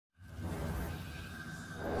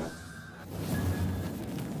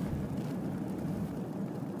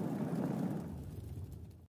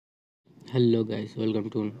Hello guys, welcome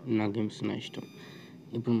to నా games నా ఇష్టం.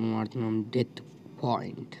 ఇప్పుడు మనం ఆడుతున్నాం డెత్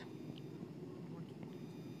పాయింట్.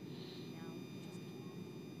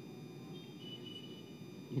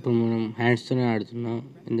 ఇప్పుడు మనం హ్యాండ్స్తోనే ఆడుతున్నాం,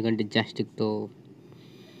 ఎందుకంటే జాస్టిక్తో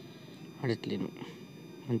ఆడట్లేను.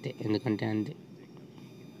 అంతే, ఎందుకంటే అంతే.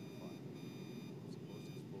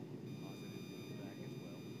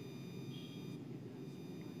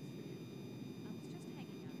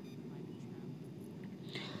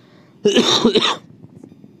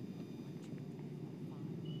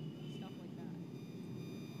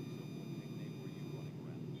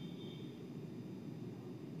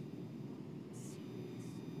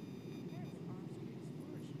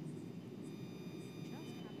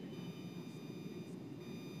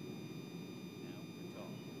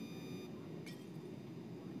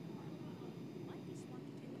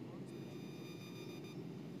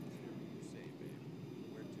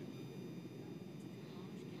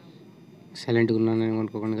 సైలెంట్గా ఉన్నాను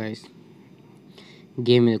అనుకోకండి గాయస్,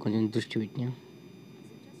 గేమ్ మీద కొంచెం దృష్టి పెట్టినా.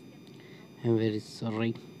 I'm very sorry.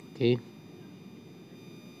 ఓకే,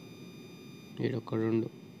 వీడు ఒక్క రెండు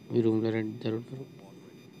ఈ రూమ్లో రెండు జరుగుతారు.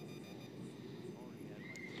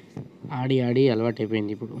 ఆడి ఆడి అలవాటు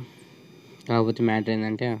అయిపోయింది ఇప్పుడు. కాకపోతే మ్యాటర్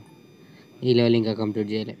ఏంటంటే ఈ లెవెల్ ఇంకా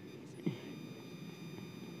కంప్లీట్ చేయలే.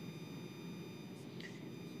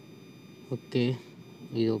 ఓకే,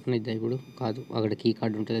 ఇది ఓపెన్ అవుతుంది ఇప్పుడు. కాదు, అక్కడ కీ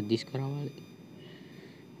కార్డు ఉంటుంది, అది తీసుకురావాలి.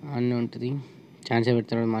 అన్నీ ఉంటుంది. ఛాన్స్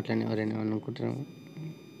పెడతాడు మాట్లాడిన ఎవరైనా అనుకుంటున్నాము.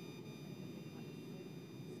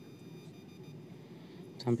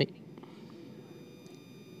 చంపే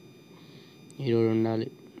ఈరోడు ఉండాలి.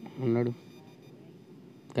 ఉన్నాడు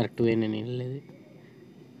కరెక్ట్ వే, నేను వెళ్ళలేదు.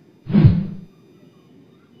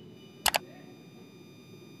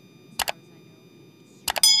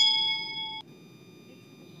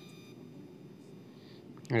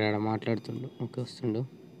 ఆడ మాట్లాడుతుండు. ఓకే, వస్తుండు.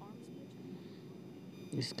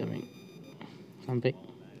 Is coming. చంపే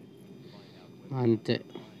అంతే.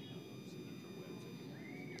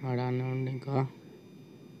 ఆడానే ఉండి ఇంకా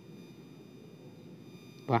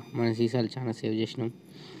మన సీసాలు చాలా సేవ్ చేసినాం.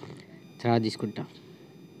 తర్వాత తీసుకుంటా,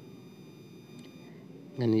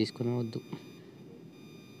 దాన్ని తీసుకుని వద్దు.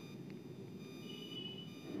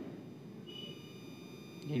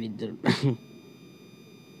 వీడిద్దరు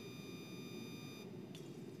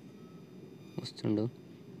వస్తుండు.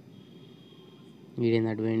 వీడేంది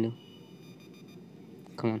అటు పోయిండు.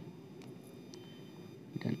 కమాన్,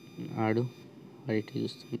 ఆడు వాడి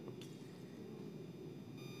చూస్తుండు.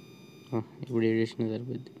 ఇప్పుడు ఏడు చేసిన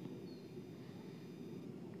సరిపోద్ది.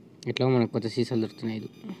 ఎట్లా మనకు కొత్త సీసాలు దొరుకుతున్నాయి. ఇది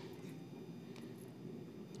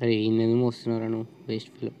అరే ఈయనెందుకు వస్తున్నారా నువ్వు,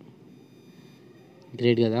 వేస్ట్ ఫిలో.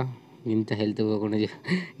 గ్రేట్ కదా, ఇంత హెల్త్ పోకుండా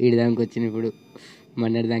ఈడి దానికి వచ్చిన. ఇప్పుడు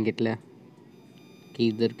మన్నటి దానికి ఎట్లా కీ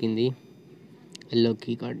దొరికింది. Yellow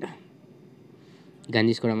key card. గన్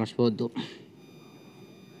తీసుకోవడం మర్చిపోవద్దు.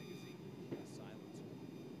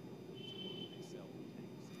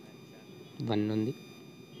 వన్ ఉంది,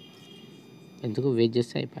 ఎందుకు వెయిట్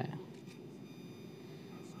చేస్తే అయిపోయా.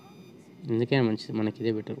 ఎందుకైనా మంచిది, మనకి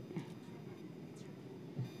ఇదే బెటరు.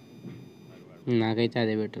 నాకైతే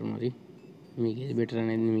అదే బెటర్. మరి మీకు ఏది బెటర్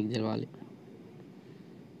అనేది మీకు తెలవాలి.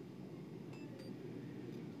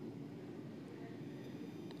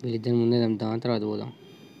 వీళ్ళిద్దరి ముందే చంపుతాం, తర్వాత పోదాం.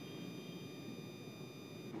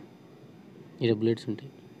 ఇక్కడ బుల్లెట్స్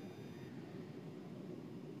ఉంటాయి.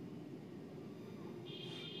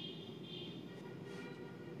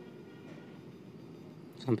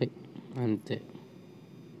 చంపే అంతే.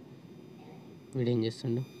 వీడేం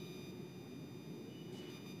చేస్తుండు.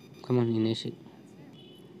 కమాన్ వినేసి.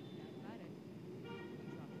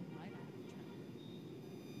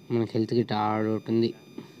 మనకి హెల్త్ గిట్ ఆడుంటుంది.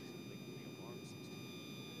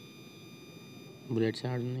 బుల్లెట్స్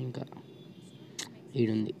ఆడున్నాయి. ఇంకా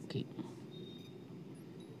ఈడుంది కీ.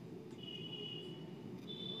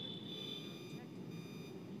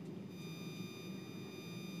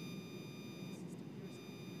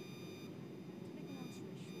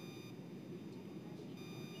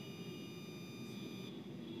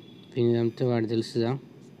 దీన్ని చంపితే వాడు తెలుస్తుందా.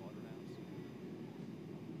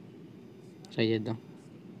 ట్రై చేద్దాం.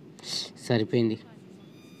 సరిపోయింది.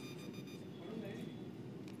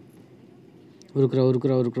 ఉరుకురా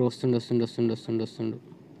ఉరుకురా ఉరుకురా. వస్తుండు వస్తుండు వస్తుండు వస్తుండు వస్తుండు.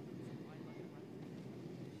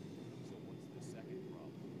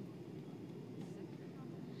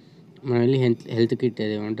 మనం వెళ్ళి హెల్త్ కిట్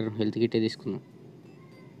అది ఏమంటారు, హెల్త్ కిట్టే తీసుకుందాం.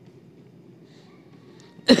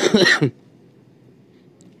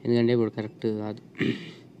 ఎందుకంటే ఇప్పుడు కరెక్ట్ కాదు.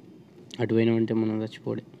 అటు పోయినామంటే మనం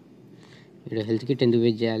చచ్చిపోడే. ఇక్కడ హెల్త్ కిట్ ఎందుకు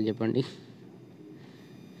వేస్ట్ చేయాలి చెప్పండి.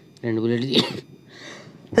 2 బుల్లెట్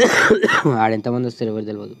ఆడెంతమంది వస్తారు ఎవరు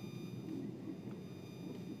తెలియదు.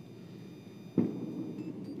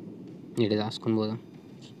 ఇక్కడ దాచుకొని పోదాం,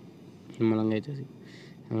 నిమ్మలంగా అవుతుంది.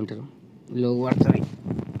 ఏమంటారు, లోగు పడుతుంది,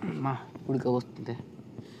 మా ఉడక వస్తుంది.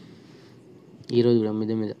 ఈరోజు కూడా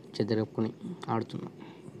మీద చెద్ద కప్పుకొని ఆడుతున్నాం.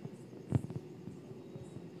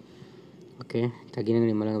 ఓకే, తగ్గినాక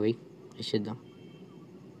నిమ్మలంగా పోయి వేసేద్దాం.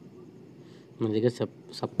 మన దగ్గర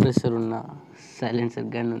సప్రెసర్ ఉన్న సైలెన్సర్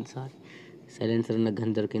ఉన్న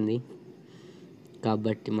గన్ దొరికింది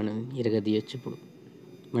కాబట్టి మనం తీయచ్చు. ఇప్పుడు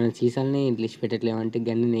మనం సీసాలని ఇంగ్లీష్ పెట్టట్లేమంటే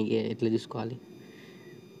గన్ని ఎట్లా చూసుకోవాలి?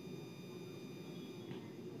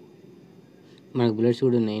 మనకు బుల్లెట్స్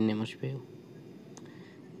కూడా ఉన్నాయి, ఎన్ని మర్చిపోయావు.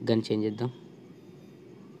 గన్ చేంజ్ చేద్దాం.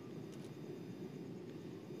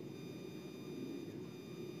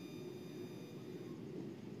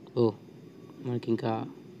 ఓ మనకి ఇంకా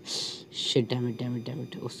షెట్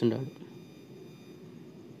డామిట్ వస్తున్నాడు.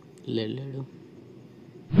 లేడు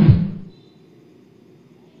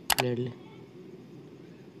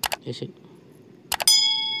వేసి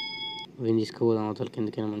వీని తీసుకుపోదాం అవతలకి,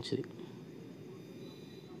 ఎందుకైనా మంచిది.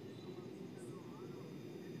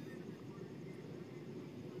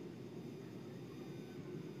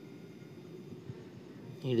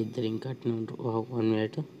 వీడిద్దరు ఇంకా అట్నే ఉంటారు. 1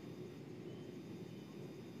 minute.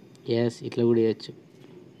 ఇట్లా కూడా వేయచ్చు.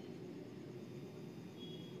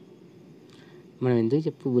 మనం ఎందుకు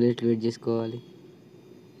చెప్పు బుల్లెట్లు వెయిట్ చేసుకోవాలి?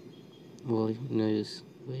 No use,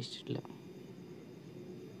 waste. ఇట్లా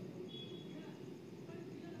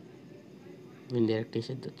మేము డైరెక్ట్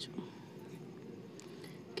వేసేద్దచ్చు.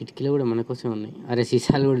 కిటికీలో కూడా మన కోసమే ఉన్నాయి. అరే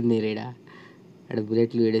సీసాలు కూడా ఉన్నాయి రేడా, అక్కడ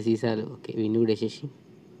బుల్లెట్లు వేడే సీసాలు. ఓకే, విన్ను కూడా వేసేసి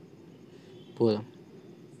పోదాం.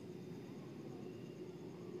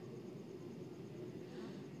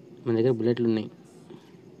 మన దగ్గర బుల్లెట్లు ఉన్నాయి.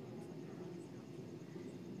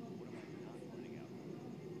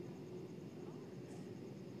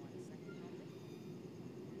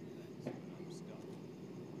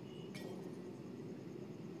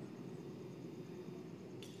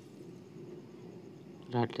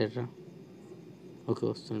 రావట్లేదురా. ఓకే,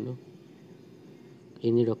 వస్తుండు.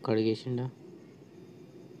 ఏంది ఒక్క అడిగేసిండా?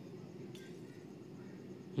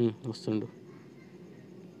 వస్తుండు.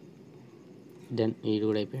 దెన్ వీడు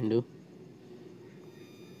కూడా అయిపోయిండు.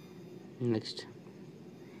 నెక్స్ట్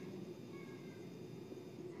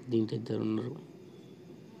దీంట్లో ఇద్దరు ఉన్నారు.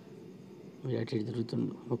 వీడు అటు ఇటు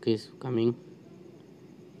తిరుగుతుండు. Okay, coming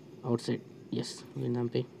out side. Yes, వీడు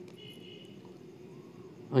దంపే.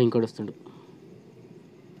 ఇంకోటి వస్తుండు.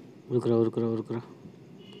 ఉరుకురా.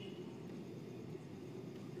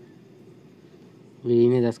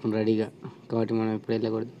 వీడినే దాచుకుని రెడీగా, కాబట్టి మనం ఇప్పుడు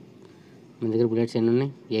వెళ్ళకూడదు. మన దగ్గర బుల్లెట్స్ ఎన్ని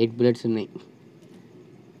ఉన్నాయి? 8 bullets ఉన్నాయి.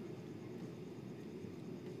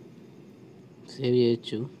 సేవ్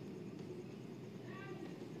చేయొచ్చు.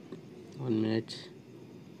 1 minute.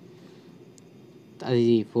 అది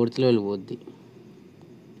 4th level పోద్ది.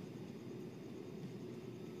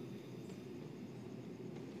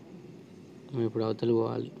 మనం ఇప్పుడు అవతల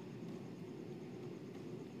పోవాలి.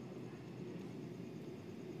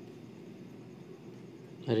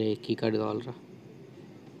 అరే కీ కార్డ్ కావాలరా.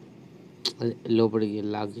 అదే లోపలికి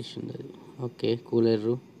లాక్ చేసింది అది. ఓకే,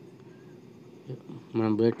 కూలరు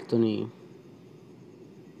మనం బుల్లెట్లతో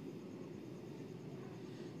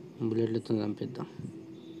చంపేద్దాం.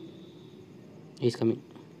 కమింగ్,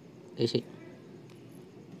 వేసే.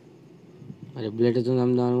 మరి బుల్లెట్తో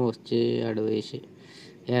చంపుదాము వచ్చే ఆడు వేసే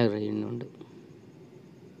ఉండు.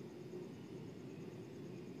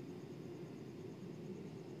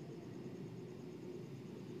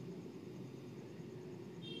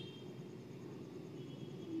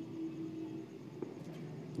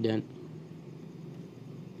 డన్.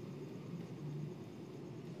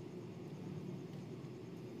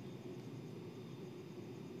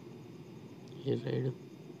 రైడ్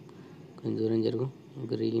కొంచెం దూరం జరుగు.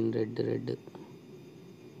 గ్రీన్ రెడ్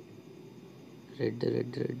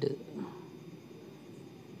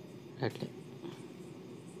అట్లే.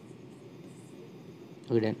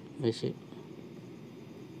 Okay, done. వేసే.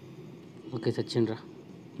 ఓకే, సచ్చిండ్రా.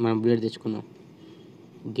 మనం బుల్లెట్ తెచ్చుకున్నాం.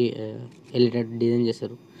 వెళ్ళేటట్టు డిజైన్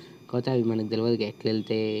చేస్తారు, కాకపోతే అవి మనకు తెలియదు ఎట్లా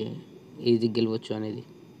వెళ్తే ఈజీ గెలవచ్చు అనేది.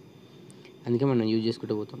 అందుకే మనం యూజ్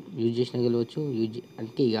చేసుకుంటూ పోతాం. యూజ్ చేసినా గెలవచ్చు,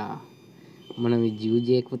 అంటే ఇక మనం ఇది యూజ్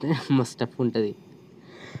చేయకపోతే మస్తు టఫ్ ఉంటుంది.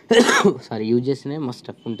 యూజ్ చేస్తేనే మస్తు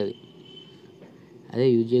టఫ్ ఉంటుంది. అదే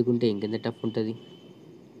యూజ్ చేయకుంటే ఇంకెంత టఫ్ ఉంటుంది.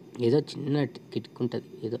 ఏదో చిన్న కిటిక్ ఉంటుంది,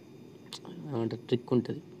 ఏదో ఏమంటారు ట్రిక్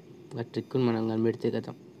ఉంటుంది. ఆ ట్రిక్ని మనం కనిపెడితే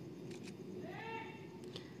కదా.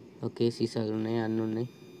 ఓకే, సీసాలు ఉన్నాయి, అన్నీ ఉన్నాయి.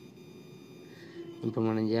 ఇప్పుడు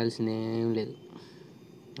మనం చేయాల్సింది ఏం లేదు,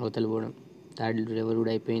 అవతల పోవడం. థర్డ్ లెవెల్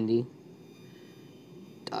కూడా అయిపోయింది.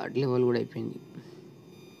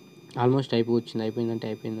 ఆల్మోస్ట్ అయిపోయిందంటే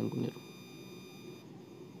అయిపోయింది అనుకున్నారు.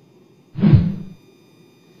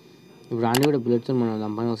 ఇప్పుడు అన్నీ కూడా బుల్లెట్తో మనం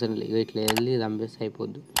చంపని అవసరం లేదు, ఇట్లా వెళ్ళి చంపేస్తే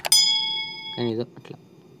అయిపోద్దు. కానీ ఏదో అట్లా.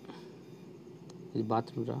 ఇది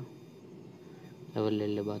బాత్రూమ్ రా, ఎవరు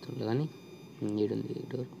వెళ్ళే బాత్రూమ్లో కానీ ఈడుంది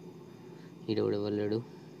డోర్. ఈడ కూడా ఎవరు లేడు.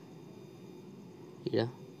 ఈడ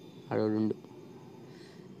ఆడోడుండు.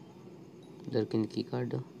 దొరికింది కీ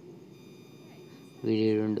కార్డు.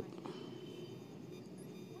 వీడు.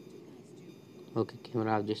 ఓకే,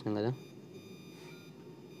 కెమెరా ఆఫ్ చేసినాం కదా.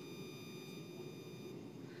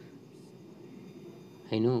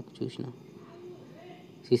 అయినో చూసిన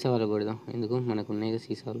సీసా వాళ్ళు కొడదాం, ఎందుకు మనకు ఉన్నాయి కదా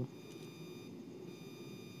సీసాలు.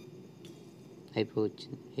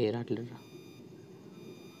 అయిపోవచ్చింది, ఏ రావట్లేదురా.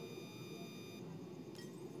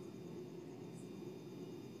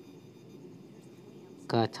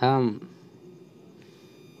 కథం,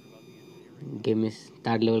 game is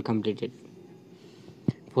 3rd level completed.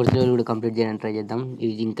 4th level కూడా కంప్లీట్ చేయడానికి ట్రై చేద్దాం.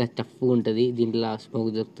 ఇది ఇంకా టఫ్గా ఉంటుంది, దీంట్లో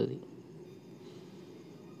స్మోక్ దొరుకుతుంది.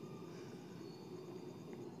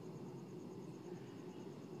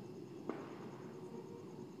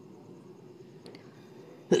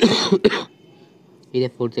 ఇదే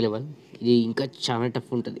 4th లెవెల్, ఇది ఇంకా చాలా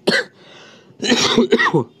టఫ్ ఉంటుంది.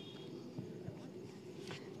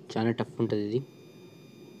 చాలా టఫ్ ఉంటుంది ఇది.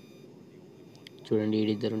 చూడండి,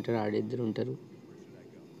 ఈడిద్దరు ఉంటారు, ఆడిద్దరు ఉంటారు,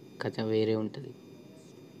 కథ వేరే ఉంటుంది.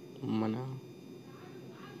 మన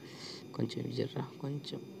కొంచెం విజర్రా,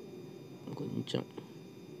 కొంచెం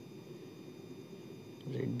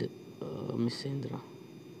రెడ్ మిస్ అయిందిరా.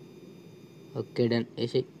 ఓకే డన్,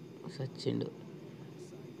 వేసి సచ్చిండు.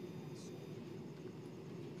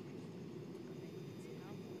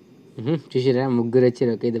 చూసిరా, ముగ్గురు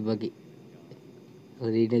వచ్చారు ఒకే దెబ్బకి.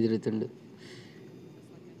 రీనే తిరుగుతుండు,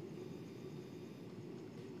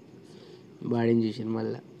 బాడీని చూసారు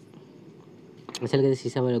మళ్ళా. అసలు కదా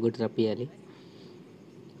సీసా వాళ్ళ కొట్టి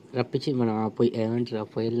రప్పించి మనం ఆ పొయ్యి ఏమంటారు, ఆ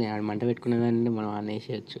పొయ్యిల్ని మంట పెట్టుకునే దాన్ని మనం ఆయన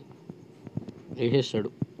వేసేయచ్చు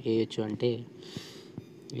అంటే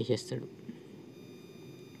వేసేస్తాడు.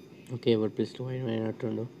 ఓకే, ఎవరి ప్లేస్లో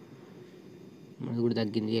అయినట్టుండు, మనది కూడా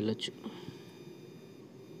తగ్గింది, వెళ్ళొచ్చు.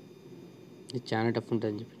 ఇది చాలా టఫ్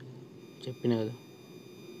ఉంటుందని చెప్పిన కదా.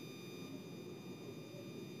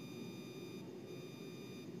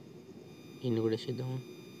 ఇన్ని కూడా చేద్దాము.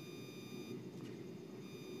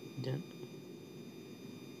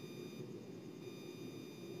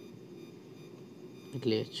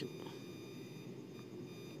 ఇట్లా వేయచ్చు.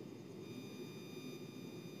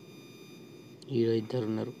 ఈరో ఇద్దరు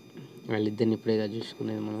ఉన్నారు, వాళ్ళిద్దరిని ఇప్పుడేగా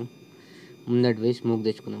చూసుకునేది మనం. ముందటి పోయి స్మోక్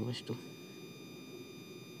తెచ్చుకున్నాం ఫస్ట్.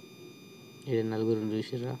 ఈడ 4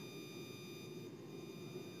 చూసిర్రా.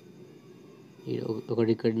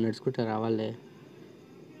 ఒకటి ఇక్కడ నడుచుకుంటా రావాలే,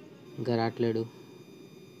 ఇంకా రావట్లేడు.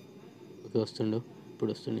 ఓకే, వస్తుండు,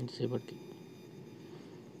 ఇప్పుడు వస్తుండు ఇంతసేపటికి.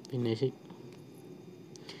 తినేసి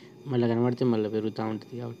మళ్ళీ కనబడితే మళ్ళీ పెరుగుతూ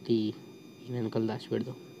ఉంటుంది కాబట్టి ఈ వెనకాల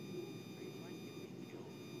దాచిపెడదాం.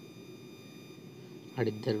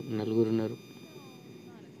 ఆడిద్దరు 4 ఉన్నారు.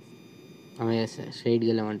 ఆమె స్ట్రైట్గా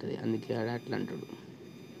వెళ్ళమంటుంది, అందుకే ఆడ అట్లా అంటాడు.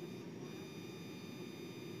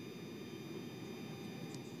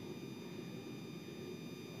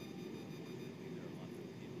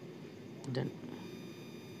 డన్.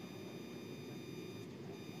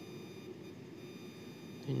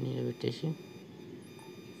 దీన్ని పెట్టేసి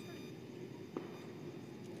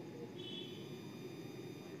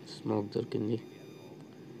స్మోక్ దొరికింది.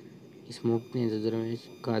 ఈ స్మోక్ని ఎంత దూరం వేసి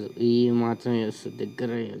కాదు, ఈ మాత్రమే వస్తుంది,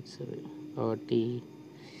 దగ్గర వస్తుంది కాబట్టి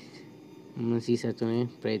మనం సీసాతోనే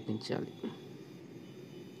ప్రయత్నించాలి.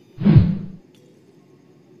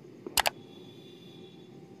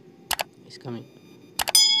 It's coming.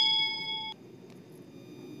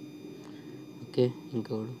 ఓకే,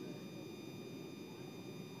 ఇంకోడు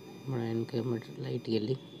మన వెనక లైట్కి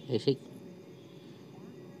వెళ్ళి వేసి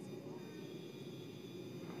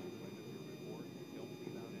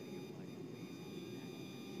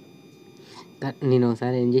నేను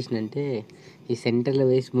ఒకసారి ఏం చేసినంటే ఈ సెంటర్లో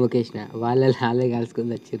వేసి స్మోక్ వేసిన, వాళ్ళే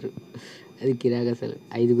కాల్చుకొని వచ్చారు. అది కిరాక్ అసలు.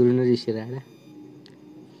 5 చూసారు ఆడ.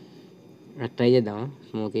 ట్రై చేద్దామా,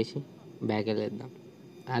 స్మోక్ వేసి బ్యాక్ వెళ్ళేద్దాం.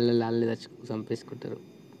 వాళ్ళే చంపేసుకుంటారు.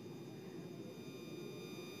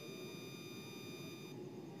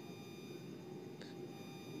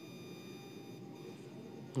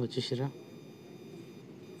 వచ్చేసారా,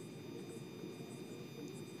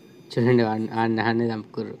 చూడండి ఆడనే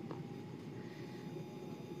చంపుకుర్రు.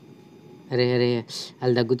 అరే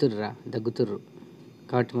వాళ్ళు దగ్గుతుర్రు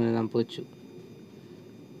కాబట్టి మనం చంపవచ్చు.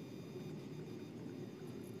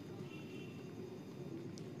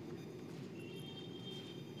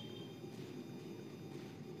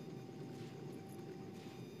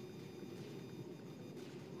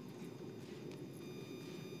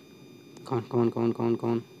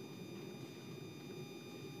 కౌన్.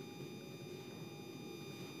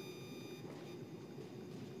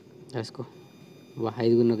 రాసుకో.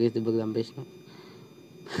 ఐదుగురిని ఒకే దెబ్బకి చంపేసినాం.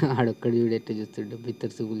 ఆడొక్కడు చూడు ఎట్లా చూస్తుండే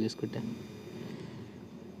బిత్తర్ సూపులు చూసుకుంటా.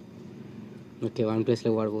 ఓకే, వన్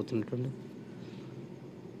ప్లేస్లో వాడిపోతున్నట్టుండు.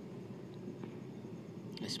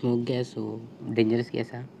 Smoke gas dangerous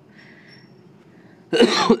గ్యాసా?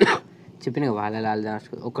 చెప్పిన వాళ్ళ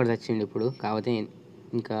ఒక్కడు తెచ్చిండు ఇప్పుడు. కాకపోతే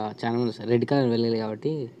ఇంకా చాలా మంది వస్తారు. రెడ్ కలర్ వెళ్ళాలి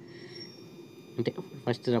కాబట్టి, అంటే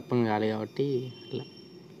ఫస్ట్ రప్పని కాలేదు కాబట్టి అట్లా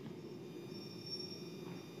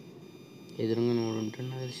ఎదురుగా నోడు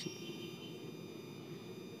ఉంటున్నా తెలిసి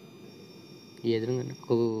ఎదురుగా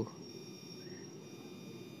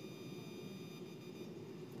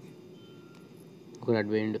ఒక అటు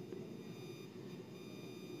పోయిండు.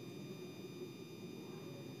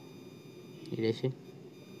 ఇడేసి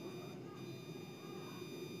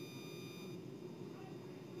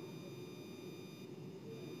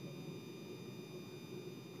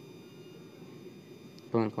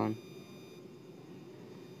కౌన్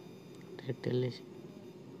డైరెక్ట్ వెళ్ళేసి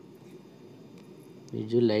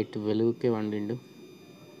విజు లైట్ వెలుగుకే వండిండు.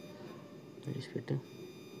 విడిచిపెట్టు.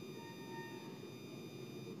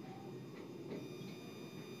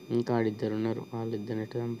 ఇంకా ఆడిద్దరు ఉన్నారు, వాళ్ళిద్దరిని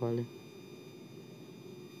ఎట్లా చంపాలి?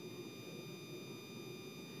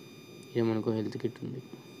 ఏమనుకో హెల్త్ కిట్ ఉంది.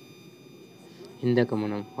 ఇందాక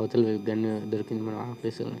మనం అవతల గన్ దొరికింది మనం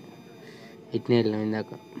ఆఫీసులో, ఇట్నే వెళ్ళాం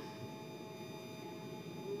ఇందాక.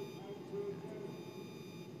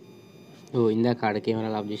 ఇందాక ఆడ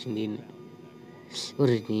కెమెరాలు ఆఫ్ చేసింది దీన్ని.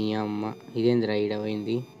 ఒరే నీ అమ్మ, ఇదేందిరా ఈడ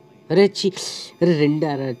పోయింది? అరే అరే రెండు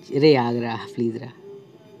రే ఆగరా ప్లీజ్ రా.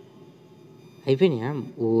 అయిపోయినాయా?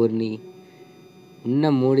 ఓర్ని ఉన్న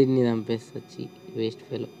మూడింటిని చంపేసి వచ్చి వేస్ట్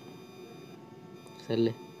ఫెలో.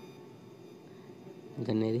 సర్లే,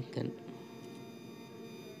 గన్ ఏది? గన్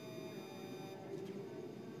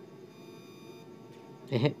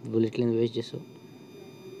బుల్లెట్లను వేస్ట్ చేస్తావు.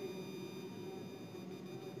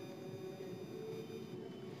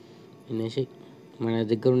 వినేసి మన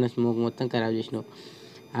దగ్గర ఉన్న స్మోక్ మొత్తం ఖరాబ్ చేసినావు.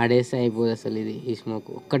 ఆడేస్తే అయిపోదు అసలు. ఈ స్మోక్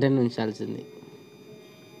ఒక్కటనే ఉంచాల్సింది.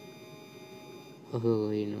 ఓహో,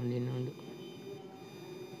 ఈయనుండి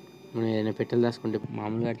మనం ఏదైనా పెట్రోల్ దాచుకుంటే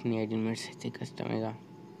మామూలుగా 18 minutes అయితే కష్టమేగా.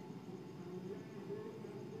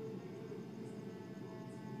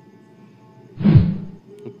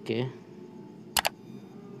 ఓకే,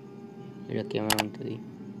 ఇక్కడ కెమెరా ఉంటుంది.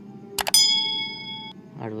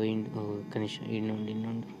 ఆడు పోయిండు. ఒక్క నిమిషం, ఇన్నుండి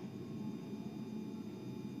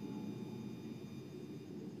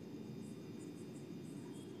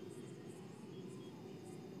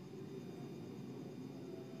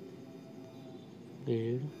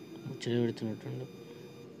వీడు ముచ్చట పెడుతున్నట్టుండు.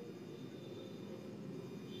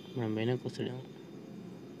 మనం వెనక్కి వస్తాడేమో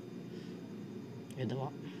ఎదవా.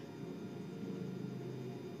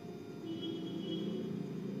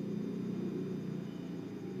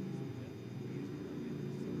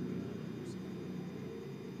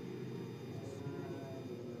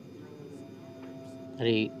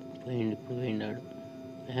 అరే పోయిండు, ఇప్పుడు పోయిండాడు.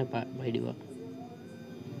 బయటివా.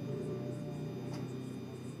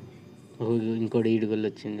 ఇంకోటి ఈడుగోళ్ళు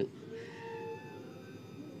వచ్చిండు.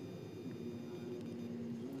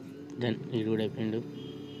 దెన్ ఈడు కూడా అయిపోయిండు.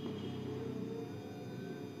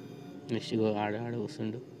 నెక్స్ట్ ఆడ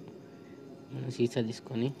కూర్చుండు. మనం సీసా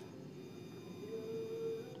తీసుకొని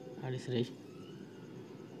ఆడిసిరే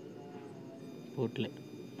పోట్లే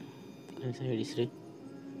కనీసం ఏడిసిరే.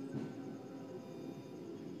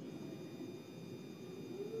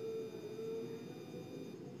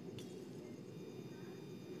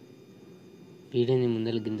 వీడేంది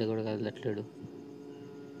ముందర గింత కూడా కదలట్లేడు.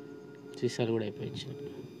 సీసాలు కూడా అయిపోయచ్చు.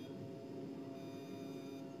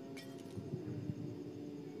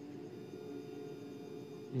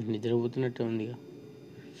 నిద్రపోతున్నట్టే ఉంది ఇక.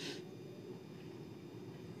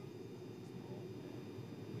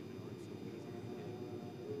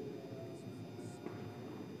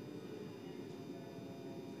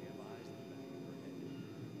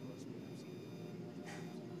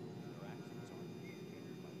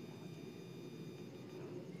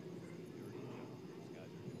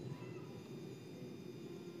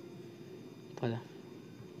 పద,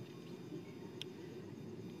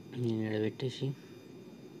 నేను ఎడబెట్టేసి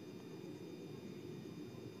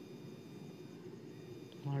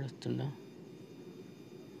వాడొస్తుండా.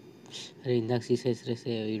 అరే ఇందాక సీసా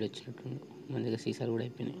ఇసిరేస్తే వీడు వచ్చినట్టుండు. మన దగ్గర సీసాలు కూడా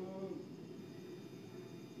అయిపోయినాయి.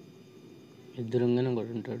 ఎదురుగానే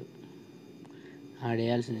ఒకటి ఉంటాడు.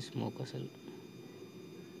 ఆడేయాల్సింది స్మోక్ అసలు.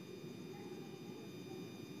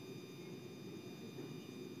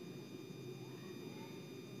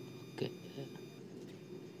 Okay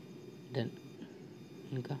done.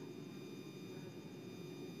 ఇంకా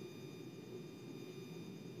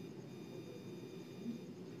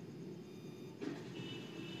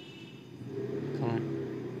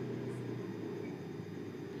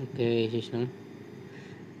ఓకే, వేసేసినాం.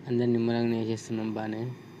 అందరు నిమ్మలంగా వేసేస్తున్నాం బాగానే.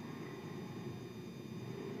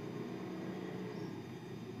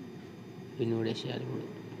 పిన్ కూడా వేసేయాలి ఇప్పుడు.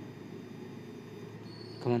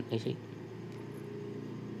 కమన్ వేసేయి.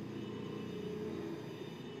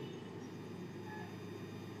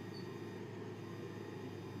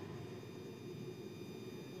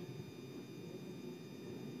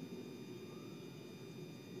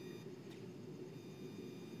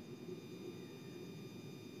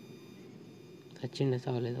 సచ్చిండే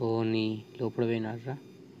చావలేదు. ఓ నీ లోపల పోయినాడ్రా.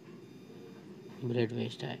 బ్లడ్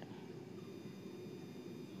వేస్ట్ అయ్యా.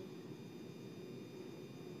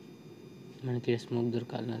 మనకి స్మోక్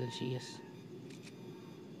దొరకాలి నాకు తెలిసి. ఎస్,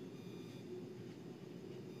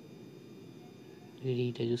 వీడి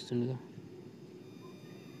ఇటే చూస్తుండగా.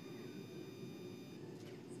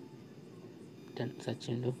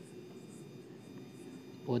 సచ్చిండు.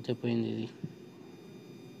 పోతే పోయింది ఇది.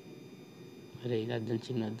 అరే ఇది అద్దం,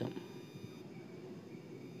 చిన్న అద్దం.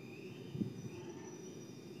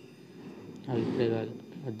 అవి ఇప్పుడే కాదు,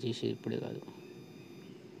 అది చేసేది ఇప్పుడే కాదు.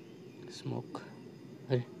 స్మోక్.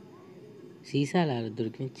 అరే సీసాలు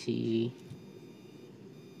దొరికించి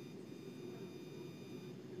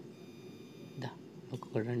దా.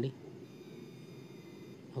 ఒక్కొక్కడు రండి.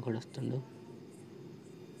 ఒకడు వస్తుండు.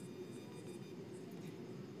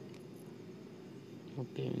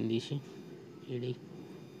 ఓకే, తీసి ఇడి.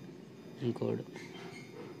 ఇంకోడు.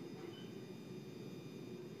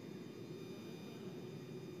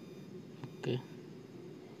 ఓకే,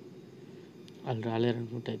 వాళ్ళు రాలేరు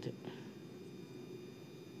అనుకుంటా అయితే.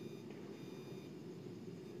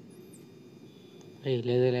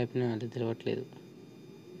 లేదు లేకపోయినా అది తెలవట్లేదు.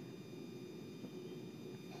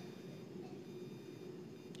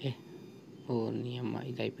 ఓ నీ అమ్మ,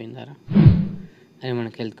 ఇది అయిపోయిందారా. అరే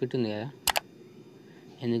మనకి హెల్త్ కిట్ ఉంది కదా,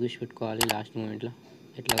 ఎందుకు విష్ పెట్టుకోవాలి లాస్ట్ మూమెంట్లో.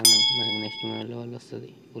 ఎట్లా ఉన్నాం, మనకి నెక్స్ట్ మూమెంట్లో వాళ్ళు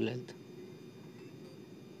వస్తుంది ఫుల్ హెల్త్.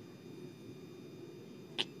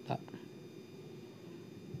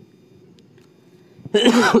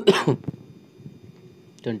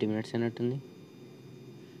 20 minutes అన్నట్టుంది.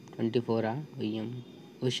 24 వెయ్యం.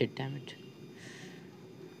 ఓ షెట్ డామిట్.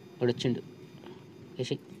 వాడు వచ్చిండు.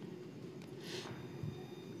 వేసి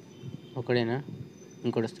ఒకడేనా,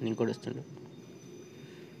 ఇంకోటి వస్తుండు.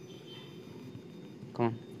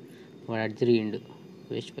 కాన్ వాడు అటు తిరిగిండు.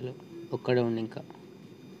 వేస్ట్ పిల్ల ఒక్కడే ఉండు. ఇంకా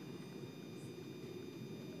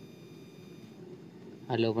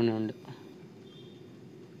ఆ లోపలనే ఉండు.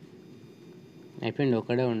 అయిపోయింది,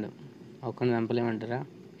 ఒక్కడే ఉండు. ఒక్కడిని చంపలేమంటారా?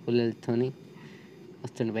 ఫుల్ హెల్త్తోని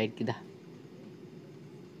వస్తుండు బయటికి. దా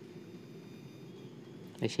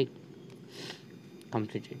వేసి.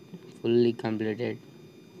 Completed, fully completed.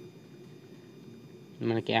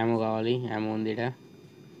 మనకి యామో కావాలి. యామో ఉంది ఇక్కడ.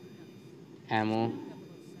 Ammo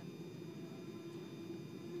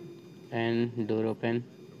and door open.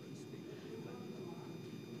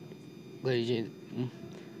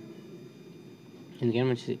 ఎందుకైనా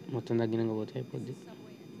మంచిది, మొత్తం తగ్గినాక పోతే అయిపోద్ది.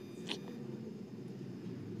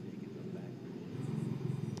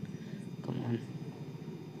 కమాన్.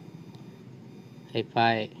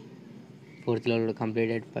 అయిపోయి 4th level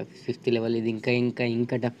completed. 5th level ఇది. ఇంకా ఇంకా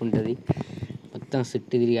ఇంకా టఫ్ ఉంటుంది. మొత్తం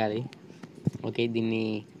చుట్టూ తిరగాలి. ఓకే, దీన్ని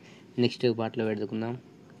నెక్స్ట్ పార్ట్లో పెట్టుకుందాం.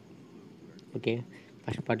 ఓకే,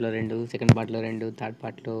 ఫస్ట్ పార్ట్లో 2, సెకండ్ పార్ట్లో 2, థర్డ్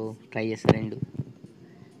పార్ట్లో ట్రై చేస్తా 2.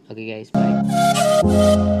 Okay guys, bye.